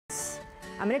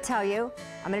I'm going to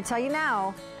tell you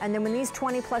now, and then when these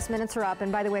 20 plus minutes are up,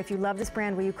 and by the way, if you love this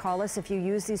brand, will you call us? If you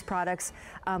use these products,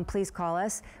 please call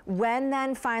us. When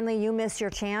then finally you miss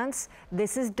your chance,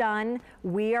 this is done,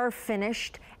 we are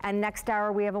finished, and next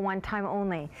hour we have a one-time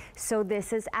only. So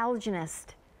this is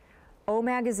Algenist. O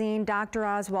Magazine, Dr.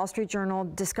 Oz, Wall Street Journal,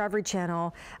 Discovery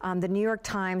Channel, the New York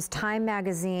Times, Time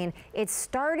Magazine. It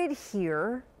started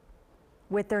here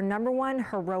with their #1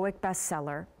 heroic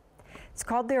bestseller. It's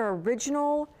called their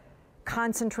Original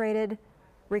Concentrated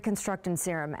Reconstructing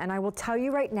Serum. And I will tell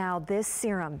you right now, this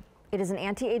serum, it is an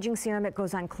anti-aging serum. It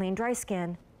goes on clean, dry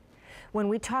skin. When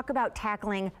we talk about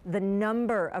tackling the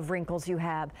number of wrinkles you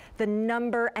have, the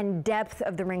number and depth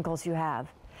of the wrinkles you have,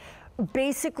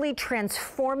 basically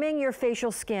transforming your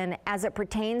facial skin as it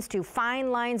pertains to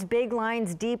fine lines, big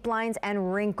lines, deep lines,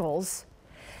 and wrinkles,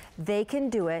 they can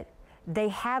do it. They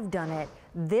have done it.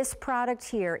 This product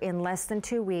here in less than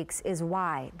 2 weeks is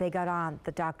why they got on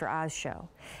the Dr. Oz show.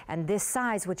 And this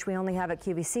size, which we only have at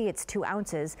QVC, it's 2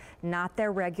 ounces, not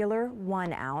their regular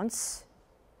 1 ounce.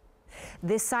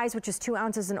 This size, which is 2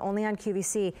 ounces and only on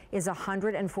QVC, is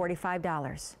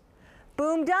 $145.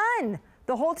 Boom, done.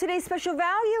 The whole today's special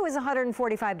value is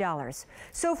 $145.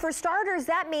 So for starters,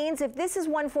 that means if this is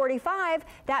 $145,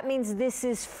 that means this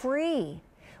is free.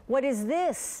 What is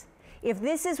this? If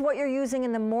this is what you're using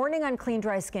in the morning on clean,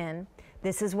 dry skin,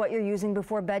 this is what you're using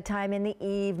before bedtime in the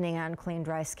evening on clean,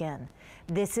 dry skin.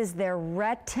 This is their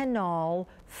Retinol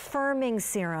Firming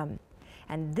Serum.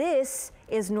 And this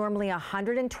is normally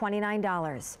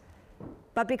 $129.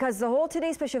 But because the whole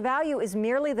today's special value is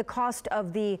merely the cost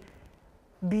of the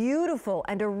beautiful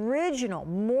and original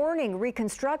morning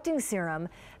reconstructing serum,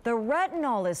 the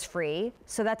retinol is free,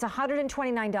 so that's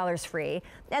 $129 free.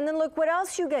 And then look what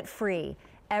else you get free.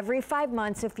 Every 5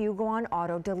 months, if you go on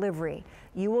auto delivery,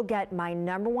 you will get my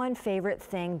 #1 favorite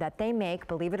thing that they make.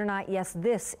 Believe it or not, yes,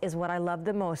 this is what I love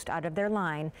the most out of their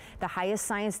line. The highest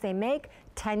science they make,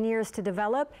 10 years to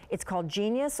develop. It's called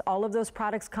Genius. All of those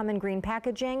products come in green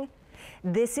packaging.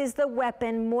 This is the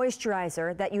weapon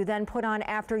moisturizer that you then put on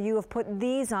after you have put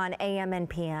these on AM and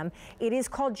PM. It is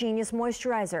called Genius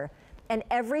Moisturizer. And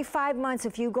every 5 months,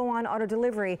 if you go on auto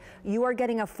delivery, you are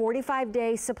getting a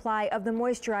 45-day supply of the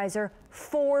moisturizer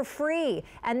for free.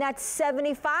 And that's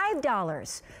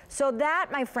 $75. So that,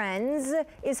 my friends,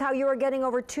 is how you are getting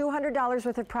over $200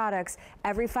 worth of products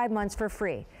every 5 months for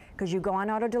free. Because you go on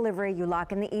auto delivery, you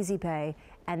lock in the easy pay,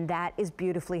 and that is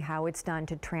beautifully how it's done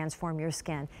to transform your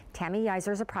skin. Tammy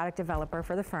Yiser is a product developer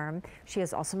for the firm. She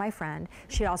is also my friend.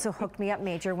 She also hooked me up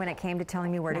major when it came to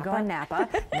telling me where to go in Napa.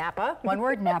 Napa, one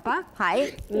word, Napa.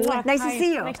 Hi. Nice to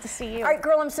see you. Nice to see you. All right,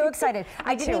 girl, I'm so excited.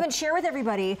 I didn't even share with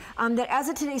everybody that as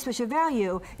a today's special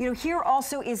value, you know, here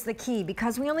also is the key,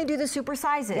 because we only do the super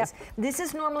sizes. Yep. This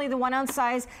is normally the 1 ounce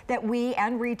size that we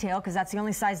and retail, because that's the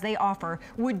only size they offer,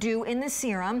 would do in the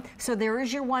serum. So there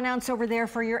is your 1 ounce over there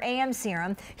for your AM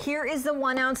serum. Here is the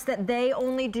 1 ounce that they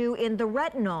only do in the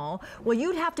retinol. Well,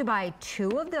 you'd have to buy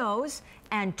 2 of those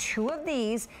and 2 of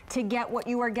these to get what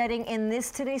you are getting in this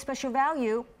today's special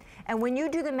value. And when you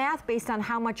do the math based on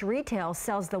how much retail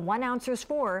sells the 1 ounces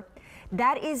for,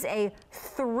 that is a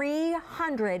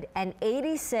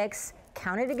 386,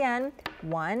 count it again,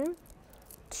 1,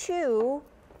 2,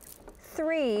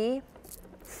 3,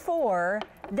 4,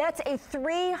 that's a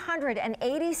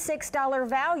 $386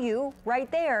 value right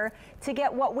there to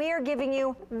get what we are giving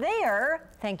you there,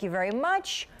 thank you very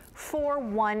much, for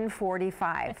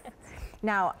 $145.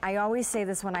 Now, I always say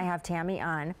this when I have Tammy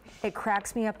on, it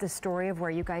cracks me up the story of where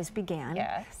you guys began.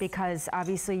 Yes. Because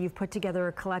obviously you've put together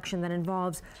a collection that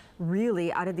involves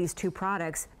really, out of these 2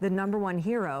 products, the #1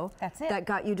 hero. That's it. That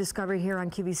got you discovered here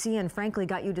on QVC, and frankly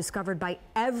got you discovered by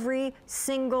every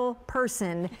single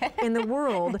person in the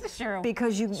world. True.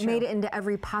 Because you made it into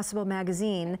every possible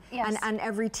magazine. Yes. And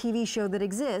every TV show that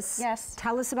exists. Yes.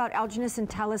 Tell us about Algenist and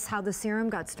tell us how the serum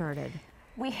got started.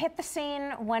 We hit the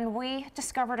scene when we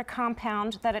discovered a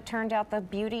compound that it turned out the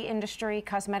beauty industry,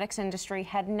 cosmetics industry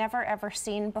had never ever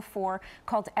seen before,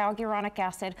 called alguronic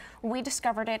acid. We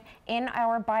discovered it in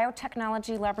our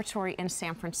biotechnology laboratory in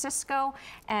San Francisco,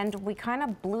 and we kind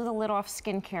of blew the lid off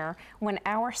skincare when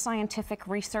our scientific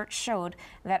research showed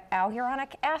that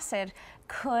alguronic acid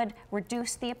could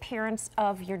reduce the appearance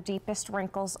of your deepest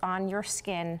wrinkles on your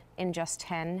skin in just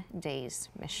 10 days,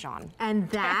 Miss Shawn. And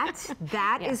that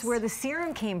Yes. is where the serum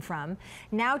serum came from.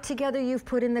 Now together you've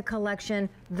put in the collection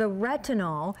the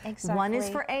retinol. Exactly. One is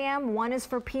for AM, one is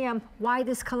for PM. Why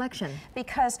this collection?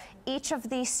 Because each of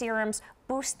these serums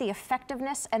boost the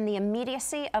effectiveness and the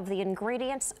immediacy of the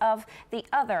ingredients of the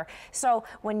other. So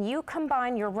when you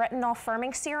combine your retinol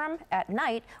firming serum at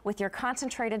night with your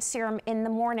concentrated serum in the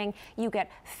morning, you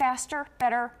get faster,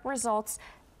 better results,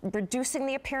 reducing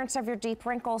the appearance of your deep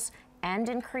wrinkles and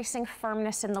increasing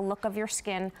firmness in the look of your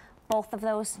skin, both of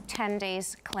those 10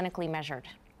 days clinically measured.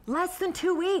 Less than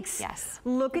 2 weeks. Yes.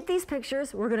 Look at these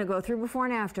pictures. We're going to go through before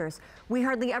and afters. We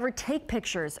hardly ever take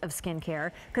pictures of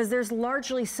skincare because there's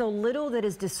largely so little that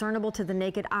is discernible to the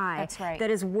naked eye. That's right.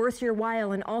 That is worth your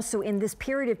while. And also in this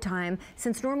period of time,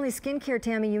 since normally skincare,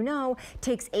 Tammy, you know,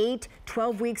 takes 8,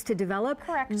 12 weeks to develop.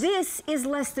 Correct. This is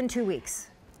less than 2 weeks.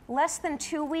 Less than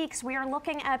 2 weeks, we are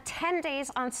looking at 10 days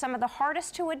on some of the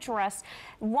hardest to address,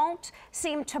 won't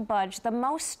seem to budge, the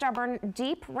most stubborn,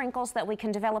 deep wrinkles that we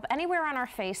can develop anywhere on our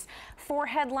face,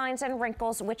 forehead lines and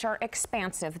wrinkles which are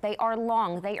expansive. They are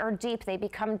long, they are deep, they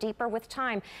become deeper with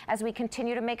time as we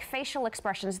continue to make facial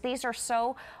expressions. These are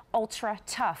so ultra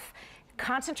tough.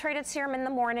 Concentrated serum in the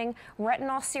morning,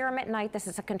 retinol serum at night. This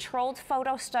is a controlled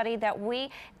photo study that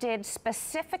we did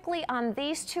specifically on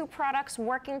these two products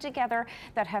working together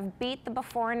that have beat the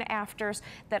before and afters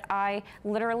that I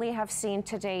literally have seen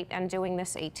to date, and doing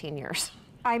this 18 years.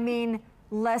 I mean,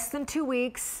 less than 2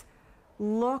 weeks.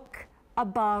 Look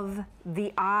above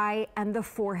the eye and the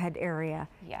forehead area.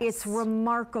 Yes. It's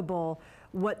remarkable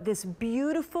what this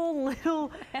beautiful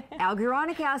little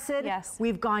hyaluronic acid, Yes.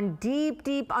 we've gone deep,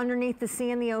 deep underneath the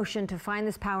sea and the ocean to find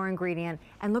this power ingredient,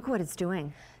 and look what it's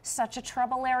doing. Such a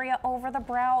trouble area over the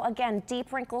brow. Again,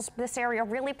 deep wrinkles, this area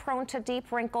really prone to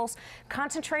deep wrinkles.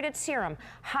 Concentrated serum,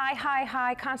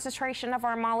 high concentration of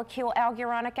our molecule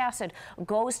hyaluronic acid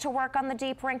goes to work on the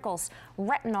deep wrinkles.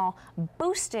 Retinol,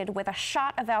 boosted with a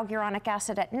shot of hyaluronic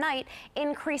acid at night,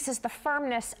 increases the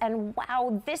firmness, and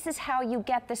wow, this is how you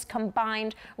get this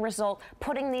combined result,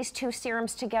 putting these two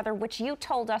serums together, which you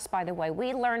told us, by the way,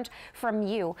 we learned from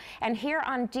you. And here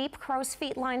on deep crow's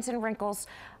feet lines and wrinkles,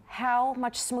 how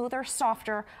much smoother,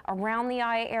 softer around the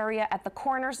eye area, at the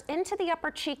corners, into the upper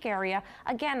cheek area.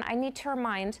 Again, I need to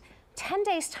remind, 10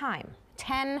 days time,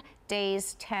 10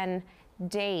 days, 10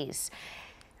 days.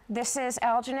 This is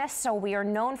Algenist, so we are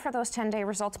known for those 10-day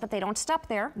results, but they don't stop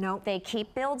there. No. They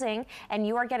keep building, and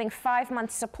you are getting 5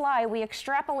 months supply. We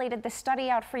extrapolated the study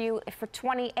out for you for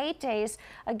 28 days.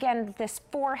 Again, this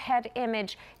forehead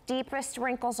image, deepest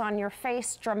wrinkles on your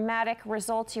face, dramatic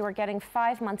results. You are getting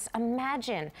 5 months.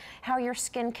 Imagine how your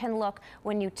skin can look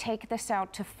when you take this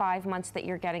out to 5 months that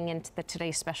you're getting into the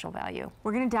today's special value.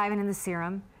 We're going to dive into the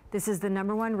serum. This is the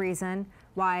 #1 reason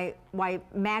why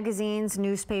magazines,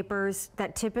 newspapers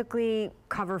that typically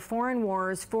cover foreign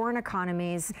wars, foreign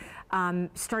economies,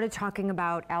 started talking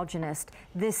about Algenist.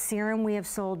 This serum we have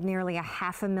sold nearly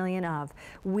 500,000 of.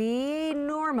 We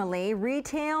normally,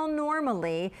 retail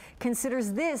normally,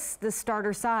 considers this the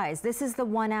starter size. This is the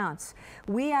 1 ounce.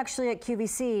 We actually at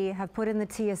QVC have put in the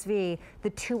TSV the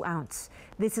 2 ounce.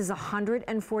 This is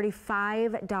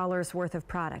 $145 worth of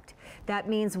product. That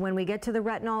means when we get to the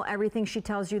retinol, everything she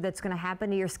tells you that's going to happen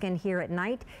to your skin here at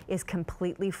night is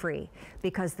completely free,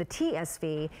 because the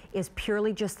TSV is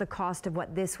purely just the cost of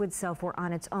what this would sell for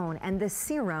on its own. And the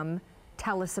serum,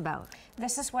 tell us about.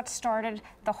 This is what started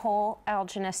the whole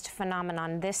Algenist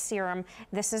phenomenon, this serum.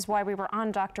 This is why we were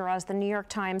on Dr. Oz, the New York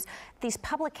Times, these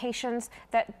publications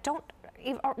that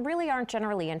really aren't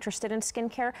generally interested in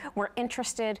skincare. We're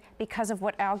interested because of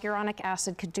what hyaluronic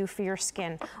acid could do for your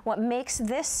skin. What makes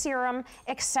this serum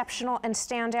exceptional and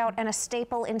stand out and a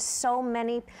staple in so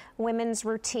many women's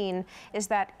routine is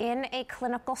that in a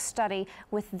clinical study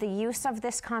with the use of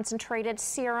this concentrated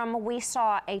serum, we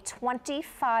saw a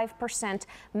 25%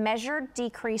 measured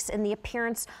decrease in the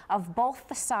appearance of both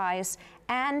the size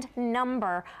and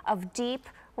number of deep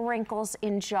wrinkles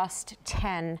in just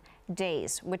 10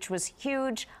 days, which was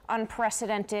huge,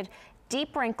 unprecedented.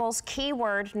 Deep wrinkles, key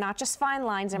word, not just fine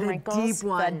lines and wrinkles. Deep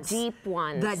ones. The deep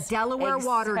ones. The Delaware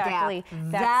water gap.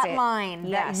 That's that line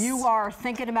yes. that you are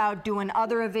thinking about doing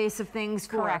other evasive things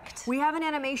for. Correct. We have an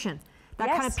animation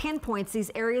that kind of pinpoints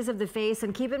these areas of the face,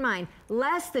 and keep in mind,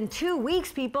 less than 2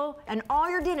 weeks, people, and all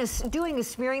you're doing is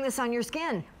smearing this on your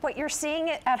skin. What you're seeing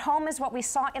at home is what we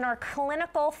saw in our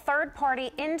clinical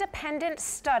third-party independent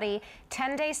study,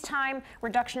 10 days time,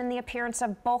 reduction in the appearance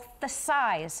of both the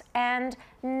size and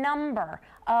number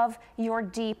of your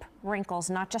deep wrinkles,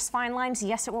 not just fine lines.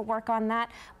 Yes, it will work on that,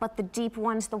 but the deep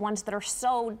ones, the ones that are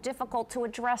so difficult to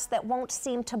address that won't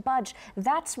seem to budge,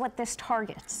 that's what this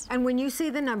targets. And when you say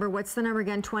the number, what's the number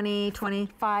again? 20, 20?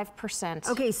 5%.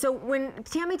 Okay, so when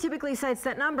Tammy typically cites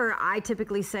that number, I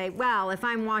typically say, well, if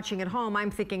I'm watching at home,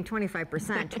 I'm thinking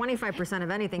 25%. 25%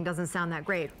 of anything doesn't sound that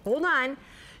great. Hold on.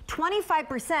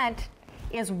 25%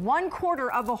 is 1/4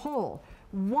 of a hole.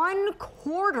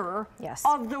 1/4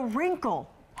 of the wrinkle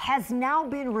has now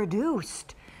been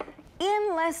reduced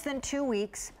in less than 2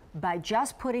 weeks by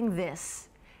just putting this.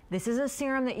 This is a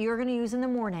serum that you're going to use in the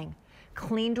morning.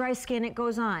 Clean, dry skin, it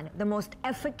goes on. The most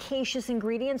efficacious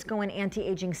ingredients go in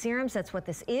anti-aging serums. That's what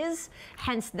this is.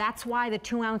 Hence, that's why the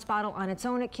 2-ounce bottle on its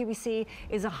own at QVC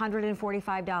is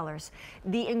 $145.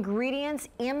 The ingredients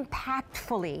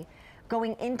impactfully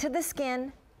going into the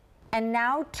skin and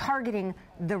now targeting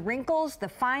the wrinkles, the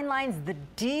fine lines, the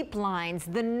deep lines,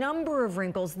 the number of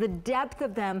wrinkles, the depth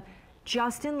of them,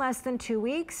 just in less than 2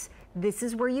 weeks. This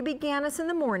is where you began us in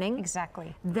the morning.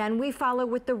 Exactly. Then we follow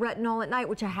with the retinol at night,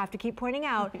 which I have to keep pointing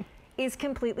out is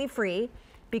completely free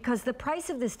because the price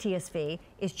of this TSV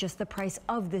is just the price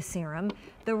of the serum.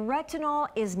 The retinol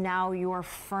is now your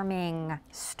firming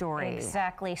story.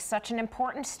 Exactly, such an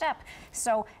important step.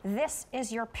 So this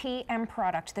is your PM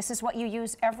product. This is what you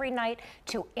use every night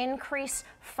to increase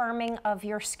firming of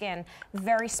your skin.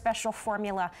 Very special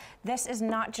formula. This is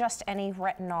not just any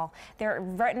retinol.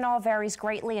 Retinol varies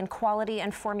greatly in quality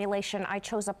and formulation. I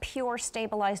chose a pure,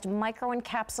 stabilized,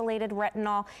 microencapsulated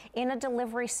retinol in a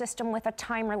delivery system with a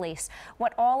time release.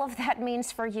 What all of that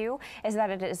means for you is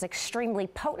that it is extremely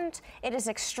potent, it is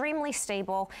extremely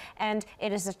stable, and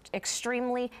it is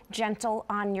extremely gentle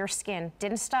on your skin.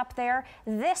 Didn't stop there.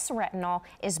 This retinol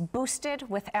is boosted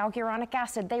with alguronic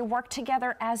acid. They work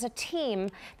together as a team.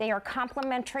 They are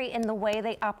complementary in the way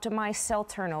they optimize cell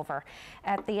turnover.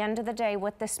 At the end of the day,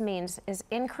 what this means is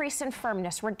increase in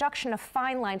firmness, reduction of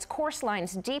fine lines, coarse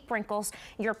lines, deep wrinkles,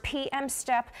 your PM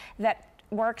step that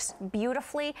works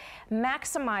beautifully,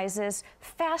 maximizes,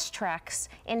 fast tracks,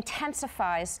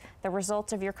 intensifies the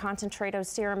results of your concentrated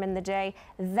serum in the day.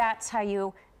 That's how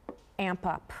you amp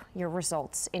up your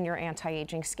results in your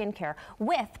anti-aging skincare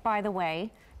with, by the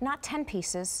way, not 10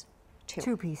 pieces,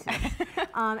 2 pieces.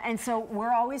 And so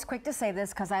we're always quick to say this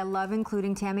because I love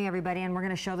including Tammy, everybody, and we're going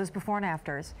to show this before and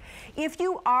afters. If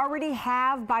you already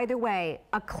have, by the way,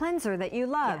 a cleanser that you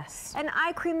love, an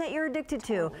eye cream that you're addicted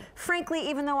to, frankly,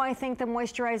 even though I think the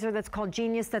moisturizer that's called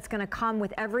Genius that's going to come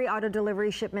with every auto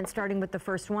delivery shipment starting with the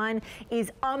first one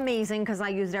is amazing because I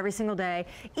use it every single day,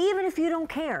 even if you don't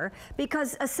care,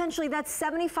 because essentially that's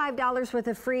 $75 worth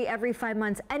of free every 5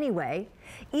 months anyway.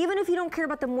 Even if you don't care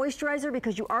about the moisturizer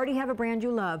because you already have a brand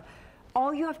you love,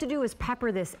 all you have to do is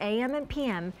pepper this AM and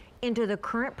PM into the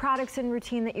current products and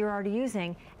routine that you're already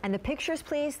using. And the pictures,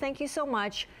 please, thank you so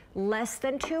much. Less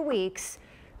than 2 weeks.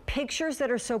 Pictures that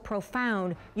are so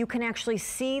profound, you can actually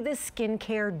see the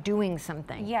skincare doing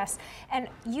something. Yes, and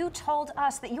you told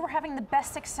us that you were having the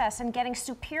best success and getting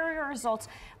superior results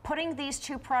putting these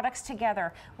 2 products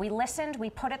together. We listened,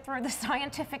 we put it through the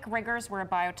scientific rigors. We're a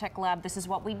biotech lab. This is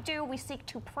what we do. We seek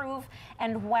to prove,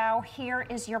 and wow, here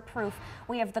is your proof.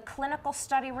 We have the clinical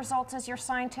study results as your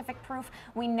scientific proof.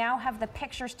 We now have the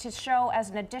pictures to show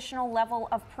as an additional level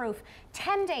of proof.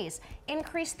 10 days,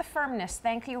 increase the firmness.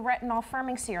 Thank you, retinol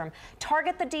firming serum.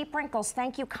 Target the deep wrinkles.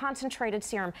 Thank you, concentrated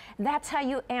serum. That's how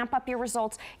you amp up your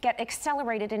results, get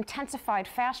accelerated, intensified,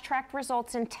 fast-tracked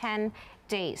results in 10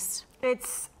 days.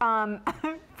 It's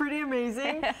pretty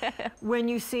amazing when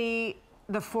you see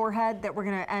the forehead that we're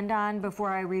going to end on before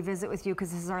I revisit with you,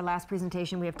 because this is our last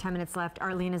presentation. We have 10 minutes left.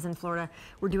 Arlene is in Florida.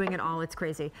 We're doing it all. It's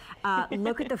crazy.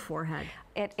 Look at the forehead.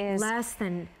 It is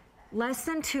less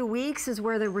than 2 weeks is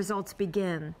where the results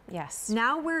begin. Yes.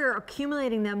 Now we're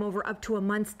accumulating them over up to a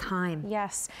month's time.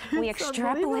 Yes. We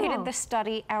extrapolated the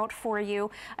study out for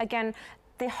you. Again,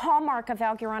 the hallmark of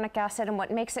alguronic acid and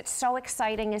what makes it so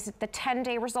exciting is the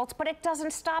 10-day results, but it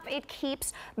doesn't stop. It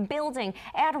keeps building.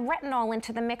 Add retinol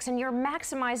into the mix and you're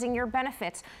maximizing your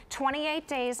benefits. 28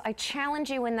 days, I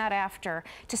challenge you in that after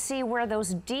to see where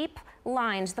those deep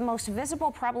lines, the most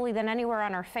visible probably than anywhere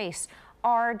on our face,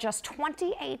 are just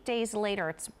 28 days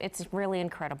later. It's really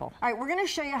incredible. All right, we're gonna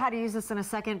show you how to use this in a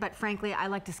second, but frankly, I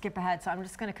like to skip ahead, so I'm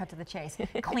just gonna cut to the chase.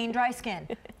 Clean, dry skin.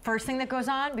 First thing that goes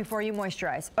on before you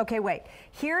moisturize. Okay, wait.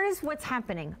 Here is what's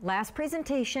happening. Last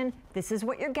presentation, this is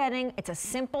what you're getting. It's a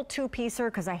simple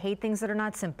 2-piecer, because I hate things that are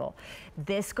not simple.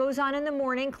 This goes on in the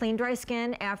morning, clean, dry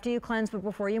skin, after you cleanse, but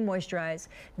before you moisturize.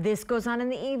 This goes on in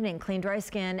the evening, clean, dry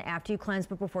skin, after you cleanse,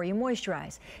 but before you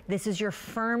moisturize. This is your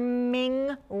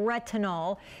firming retinol.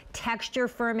 retinol, texture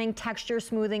firming, texture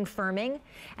smoothing, firming.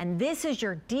 And this is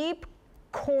your deep,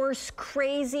 coarse,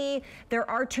 crazy, there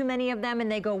are too many of them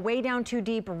and they go way down too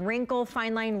deep, wrinkle,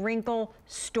 fine line wrinkle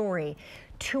story.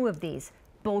 2 of these,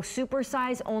 both super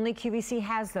size, only QVC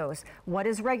has those. What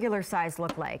does regular size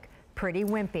look like? Pretty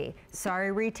wimpy.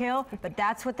 Sorry retail, but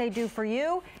that's what they do for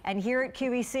you. And here at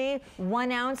QVC,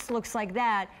 1 ounce looks like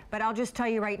that, but I'll just tell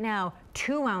you right now,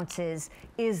 2 ounces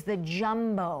is the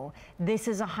jumbo. This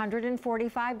is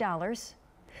 $145.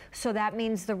 So that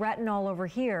means the retinol over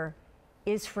here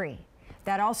is free.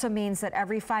 That also means that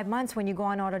every 5 months when you go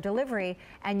on auto delivery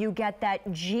and you get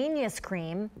that Genius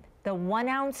cream, the 1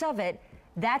 ounce of it,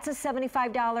 that's a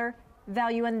 $75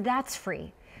 value and that's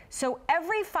free. So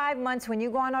every 5 months when you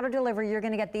go on auto delivery, you're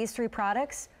gonna get these 3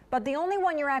 products, but the only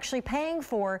one you're actually paying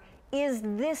for is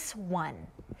this one.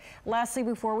 Lastly,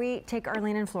 before we take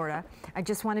Arlene in Florida, I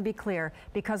just want to be clear,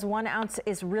 because 1 ounce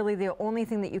is really the only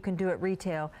thing that you can do at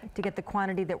retail to get the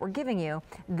quantity that we're giving you.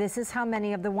 This is how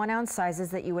many of the 1 ounce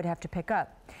sizes that you would have to pick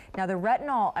up. Now the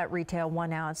retinol at retail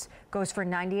 1 ounce goes for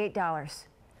 $98,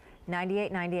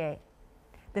 $98.98.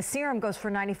 The serum goes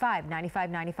for $95,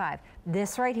 $95.95.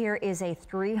 This right here is a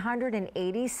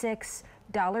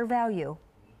 $386 value,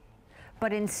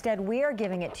 but instead we are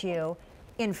giving it to you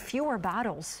in fewer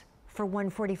bottles for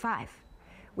 $145.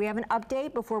 We have an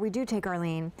update before we do take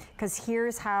Arlene, because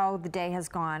here's how the day has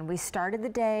gone. We started the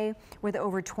day with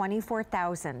over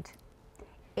 24,000.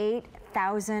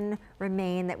 8,000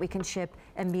 remain that we can ship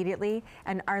immediately,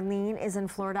 and Arlene is in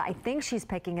Florida. I think she's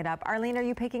picking it up. Arlene, are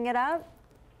you picking it up?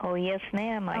 Oh, yes,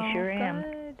 ma'am. I sure am.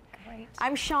 Great.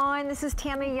 I'm Shawn. This is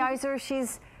Tammy Yeiser.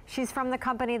 She's from the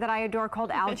company that I adore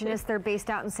called Algenist. They're based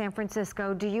out in San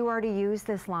Francisco. Do you already use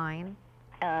this line?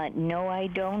 No, I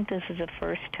don't. This is the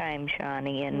first time,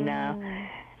 Shawnee. And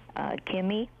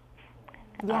Kimmy?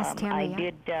 Yes,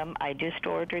 Tammy. I just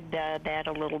ordered that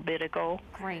a little bit ago.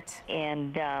 Great.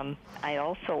 And I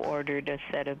also ordered a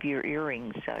set of your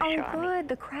earrings, Shawnee. Oh, good.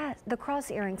 The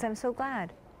cross earrings. I'm so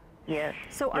glad. Yes.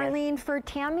 So, yes. Arlene, for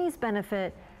Tammy's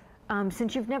benefit,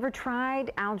 since you've never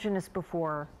tried Algenist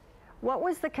before, what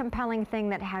was the compelling thing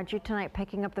that had you tonight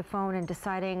picking up the phone and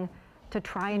deciding to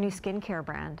try a new skincare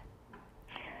brand?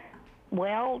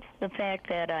 Well, the fact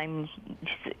that I'm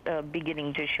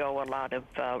beginning to show a lot of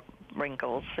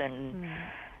wrinkles and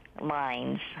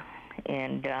lines,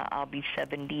 and I'll be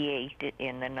 78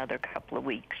 in another couple of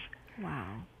weeks. Wow.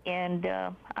 And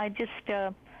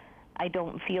I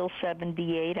don't feel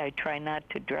 78. I try not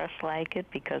to dress like it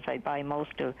because I buy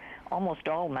almost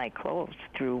all my clothes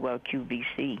through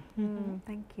QVC.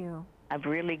 Thank you. I've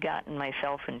really gotten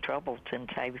myself in trouble since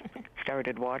I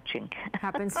started watching.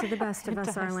 Happens to the best of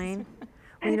us, Arlene.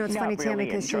 Well, you know, it's funny, Tammy,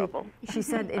 because she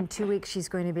said in 2 weeks she's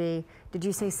going to be, did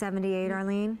you say 78,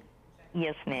 Arlene?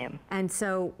 Yes, ma'am. And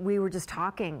so we were just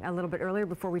talking a little bit earlier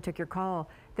before we took your call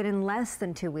that in less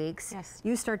than 2 weeks,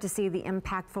 you start to see the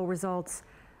impactful results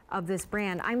of this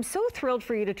brand. I'm so thrilled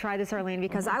for you to try this, Arlene,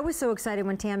 because I was so excited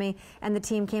when Tammy and the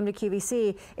team came to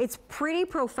QVC. It's pretty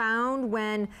profound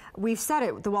when, we've said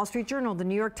it, the Wall Street Journal, the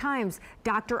New York Times,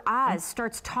 Dr. Oz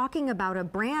starts talking about a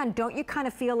brand. Don't you kind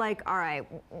of feel like, all right,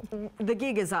 the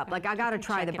gig is up, like I gotta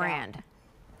try the brand?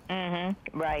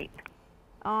 Right.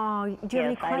 Oh, do you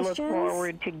have any questions? I look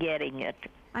forward to getting it.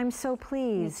 I'm so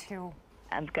pleased. Me too.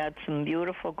 I've got some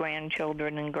beautiful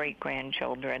grandchildren and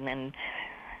great-grandchildren, and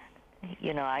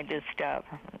you know, I just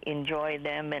enjoy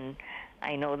them, and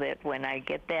I know that when I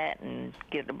get that and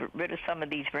get rid of some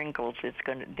of these wrinkles,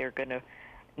 they're gonna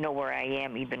know where I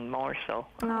am even more so.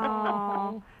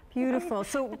 Oh, beautiful.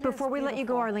 So before we let you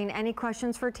go, Arlene, any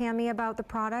questions for Tammy about the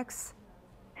products?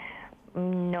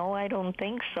 No, I don't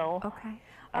think so. Okay.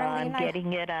 I'm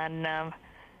getting it on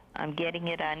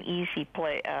Easy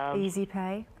Play. Easy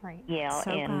Pay. Right. Yeah, So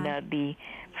and the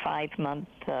 5-month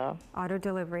auto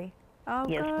delivery. Oh,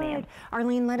 yes, good. ma'am.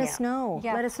 Arlene, let us know.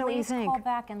 Yeah, let us know what you think. Please call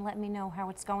back and let me know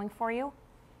how it's going for you.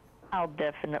 I'll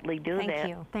definitely do that. Thank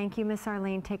you. Thank you, Miss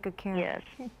Arlene. Take good care. Yes.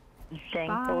 Thank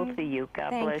Bye. both of you. God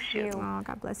bless you. Oh,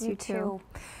 God bless You you too. too.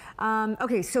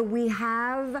 Okay, so we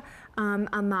have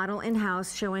a model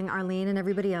in-house showing Arlene and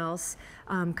everybody else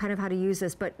kind of how to use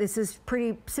this, but this is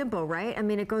pretty simple, right? I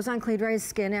mean, it goes on clean, dry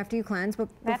skin after you cleanse, but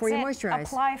before you moisturize.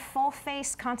 Apply full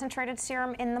face concentrated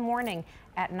serum in the morning.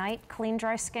 At night, clean,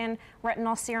 dry skin,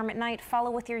 retinol serum at night. Follow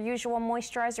with your usual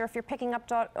moisturizer. If you're picking up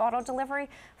auto delivery,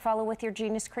 follow with your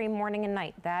Genius cream morning and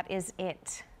night. That is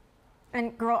it.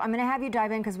 And girl, I'm going to have you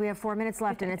dive in because we have 4 minutes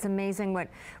left, and it's amazing what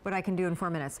I can do in 4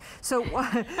 minutes. So,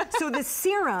 so the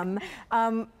serum,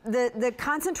 the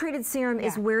concentrated serum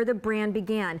is where the brand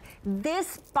began.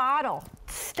 This bottle,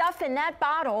 stuff in that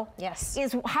bottle,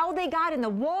 is how they got in the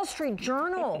Wall Street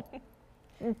Journal.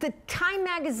 the Time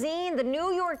Magazine, the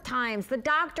New York Times, the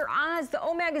Dr. Oz, the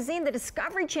O Magazine, the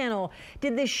Discovery Channel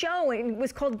did this show. It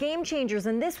was called Game Changers,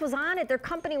 and this was on it. Their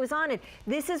company was on it.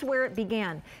 This is where it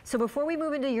began. So before we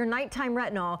move into your nighttime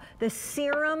retinol, the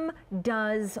serum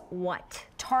does what?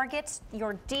 Targets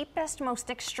your deepest, most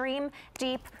extreme,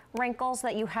 deep wrinkles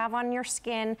that you have on your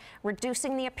skin,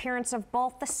 reducing the appearance of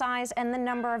both the size and the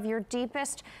number of your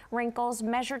deepest wrinkles,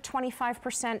 measured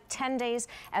 25%, 10 days,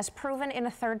 as proven in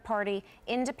a third-party,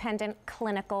 independent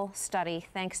clinical study,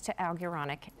 thanks to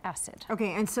alguronic acid.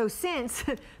 Okay, and so since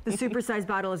the supersized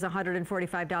bottle is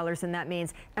 $145, and that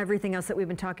means everything else that we've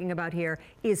been talking about here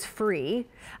is free,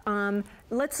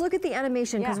 let's look at the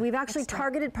animation, because we've actually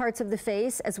targeted parts of the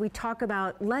face as we talk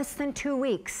about less than 2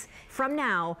 weeks from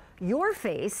now, your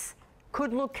face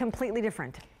could look completely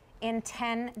different. In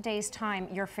 10 days' time,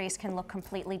 your face can look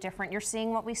completely different. You're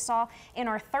seeing what we saw in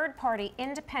our third-party,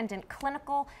 independent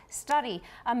clinical study,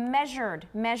 a measured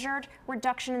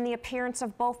reduction in the appearance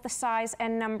of both the size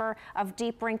and number of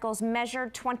deep wrinkles,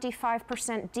 measured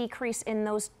 25% decrease in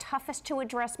those toughest to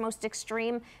address, most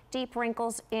extreme deep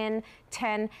wrinkles in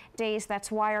 10 days.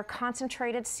 That's why our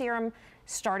concentrated serum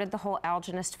started the whole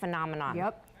Algenist phenomenon.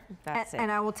 Yep. That's it. And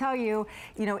I will tell you,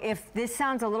 if this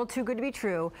sounds a little too good to be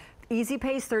true, Easy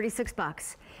Pay is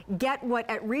 $36. Get what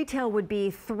at retail would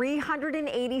be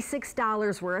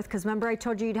 $386 worth, because remember I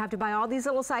told you you'd have to buy all these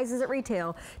little sizes at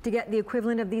retail to get the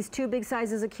equivalent of these 2 big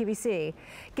sizes at QVC.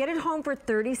 Get it home for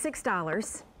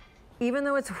 $36, even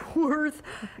though it's worth,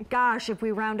 gosh, if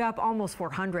we round up, almost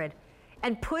 $400.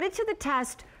 And put it to the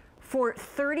test for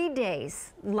 30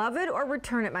 days. Love it or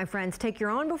return it, my friends. Take your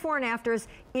own before and afters.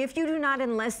 If you do not,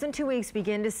 in less than 2 weeks,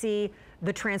 begin to see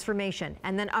the transformation,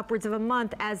 and then upwards of a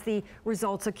month as the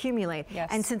results accumulate. Yes.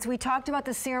 And since we talked about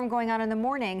the serum going on in the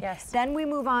morning, then we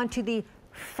move on to the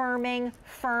firming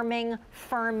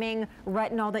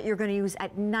retinol that you're going to use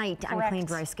at night on clean,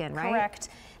 dry skin, right? Correct.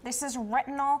 This is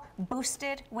retinol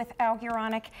boosted with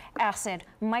alguronic acid,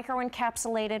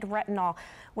 microencapsulated retinol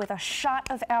with a shot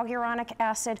of alguronic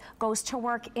acid goes to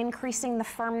work increasing the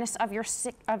firmness of your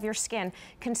skin.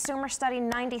 Consumer study,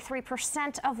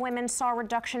 93% of women saw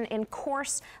reduction in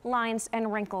coarse lines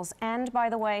and wrinkles. And by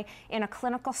the way, in a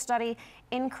clinical study,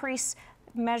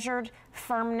 measured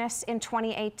firmness in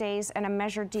 28 days and a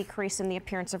measured decrease in the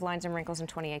appearance of lines and wrinkles in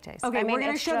 28 days. Okay, we're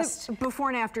going to show the before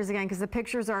and afters again, because the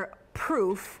pictures are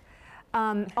proof.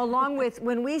 Along with,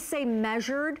 when we say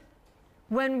measured,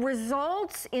 when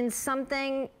results in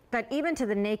something that even to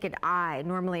the naked eye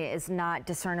normally is not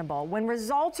discernible, when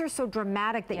results are so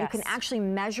dramatic that you can actually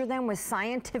measure them with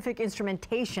scientific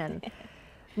instrumentation,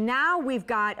 now we've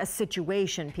got a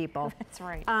situation, people. That's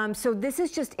right. So this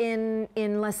is just in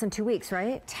less than 2 weeks,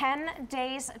 right? 10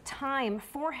 days time.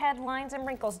 Forehead lines and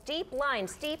wrinkles, deep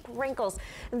lines, deep wrinkles.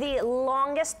 The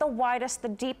longest, the widest, the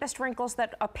deepest wrinkles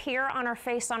that appear on our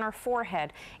face, on our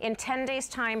forehead. In 10 days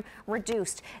time,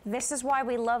 reduced. This is why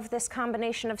we love this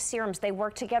combination of serums. They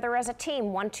work together as a team.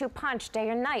 1-2 punch, day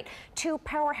and night. 2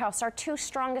 powerhouse, our 2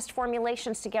 strongest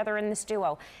formulations together in this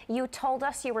duo. You told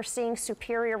us you were seeing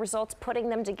superior results putting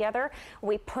them together.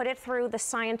 We put it through the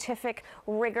scientific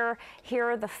rigor.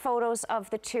 Here are the photos of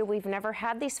the 2. We've never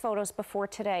had these photos before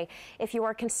today. If you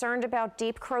are concerned about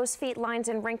deep crow's feet lines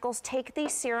and wrinkles, take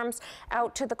these serums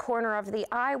out to the corner of the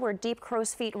eye where deep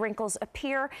crow's feet wrinkles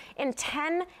appear. In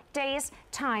 10 days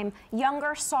time,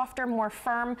 younger, softer, more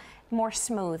firm, more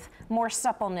smooth, more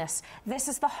suppleness. This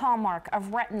is the hallmark of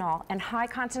retinol and high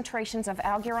concentrations of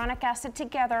alguronic acid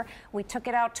together. We took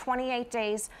it out 28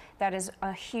 days. That is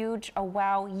a huge,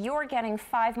 wow. You're getting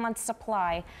 5 months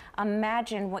supply.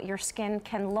 Imagine what your skin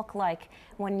can look like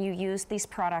when you use these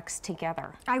products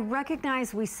together. I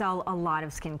recognize we sell a lot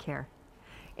of skincare.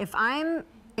 If I'm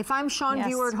Shawn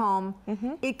viewer at home,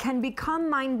 it can become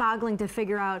mind-boggling to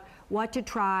figure out what to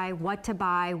try, what to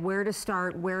buy, where to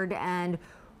start, where to end.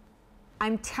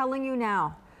 I'm telling you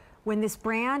now, when this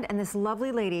brand and this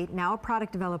lovely lady, now a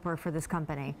product developer for this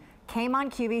company, came on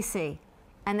QVC,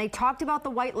 and they talked about the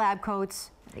white lab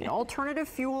coats, the alternative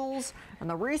fuels, and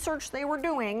the research they were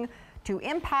doing to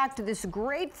impact this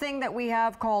great thing that we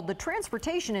have called the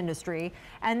transportation industry,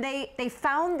 and they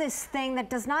found this thing that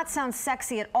does not sound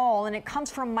sexy at all, and it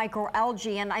comes from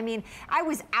microalgae, and I mean, I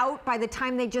was out by the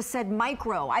time they just said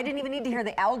micro. I didn't even need to hear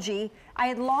the algae. I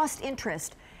had lost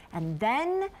interest. And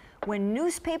then when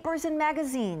newspapers and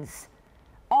magazines,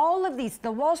 all of these,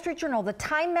 the Wall Street Journal, the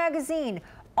Time Magazine,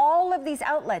 all of these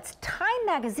outlets, Time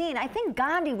Magazine, I think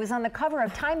Gandhi was on the cover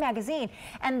of Time Magazine,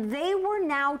 and they were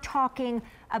now talking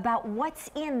about what's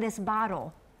in this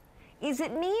bottle. Is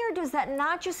it me, or does that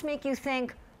not just make you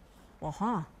think,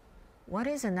 well, what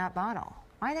is in that bottle?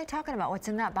 Why are they talking about what's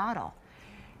in that bottle?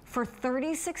 for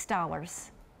 $36,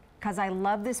 because I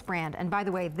love this brand. And by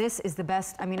the way, this is the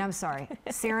best. I mean, I'm sorry.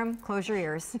 Serum, close your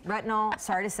ears. Retinol,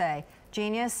 sorry to say.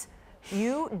 Genius,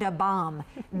 you da bomb.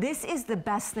 This is the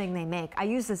best thing they make. I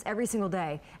use this every single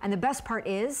day. And the best part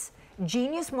is,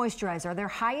 Genius Moisturizer, their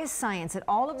highest science, and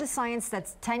all of the science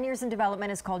that's 10 years in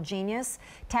development is called Genius,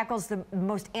 tackles the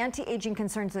most anti-aging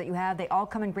concerns that you have. They all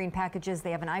come in green packages.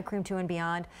 They have an eye cream too and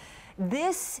beyond.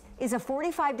 This is a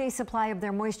 45-day supply of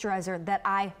their moisturizer that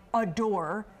I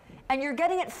adore, and you're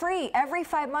getting it free every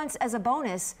 5 months as a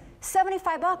bonus,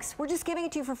 $75. We're just giving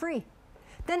it to you for free.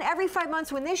 Then every 5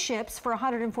 months when this ships for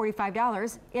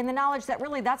 $145, in the knowledge that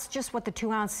really that's just what the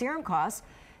 2-ounce serum costs,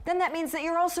 then that means that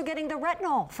you're also getting the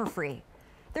retinol for free.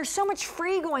 There's so much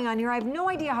free going on here. I have no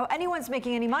idea how anyone's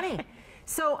making any money.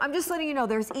 So I'm just letting you know,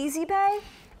 there's Easy Pay.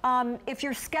 If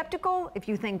you're skeptical, if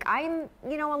you think I'm,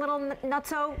 you know, a little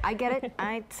nutso, I get it.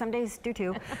 I some days do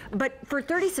too. But for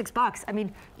 $36, I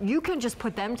mean, you can just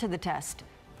put them to the test.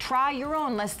 Try your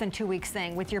own less than 2 weeks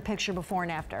thing with your picture before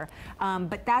and after.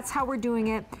 But that's how we're doing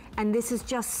it. And this is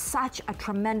just such a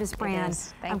tremendous brand.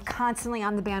 I'm constantly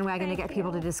on the bandwagon to get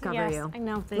people to discover you. I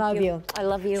know. Love you. I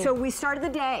love you. So we started the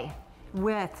day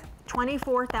with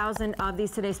 24,000 of these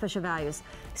Today Special Values.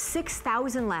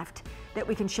 6,000 left that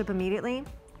we can ship immediately.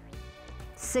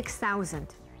 6,000.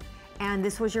 And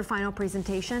this was your final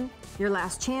presentation, your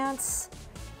last chance.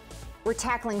 We're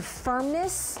tackling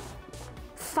firmness,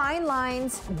 fine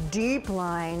lines, deep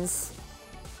lines,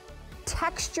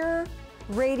 texture,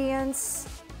 radiance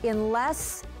in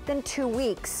less than 2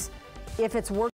 weeks. If it's working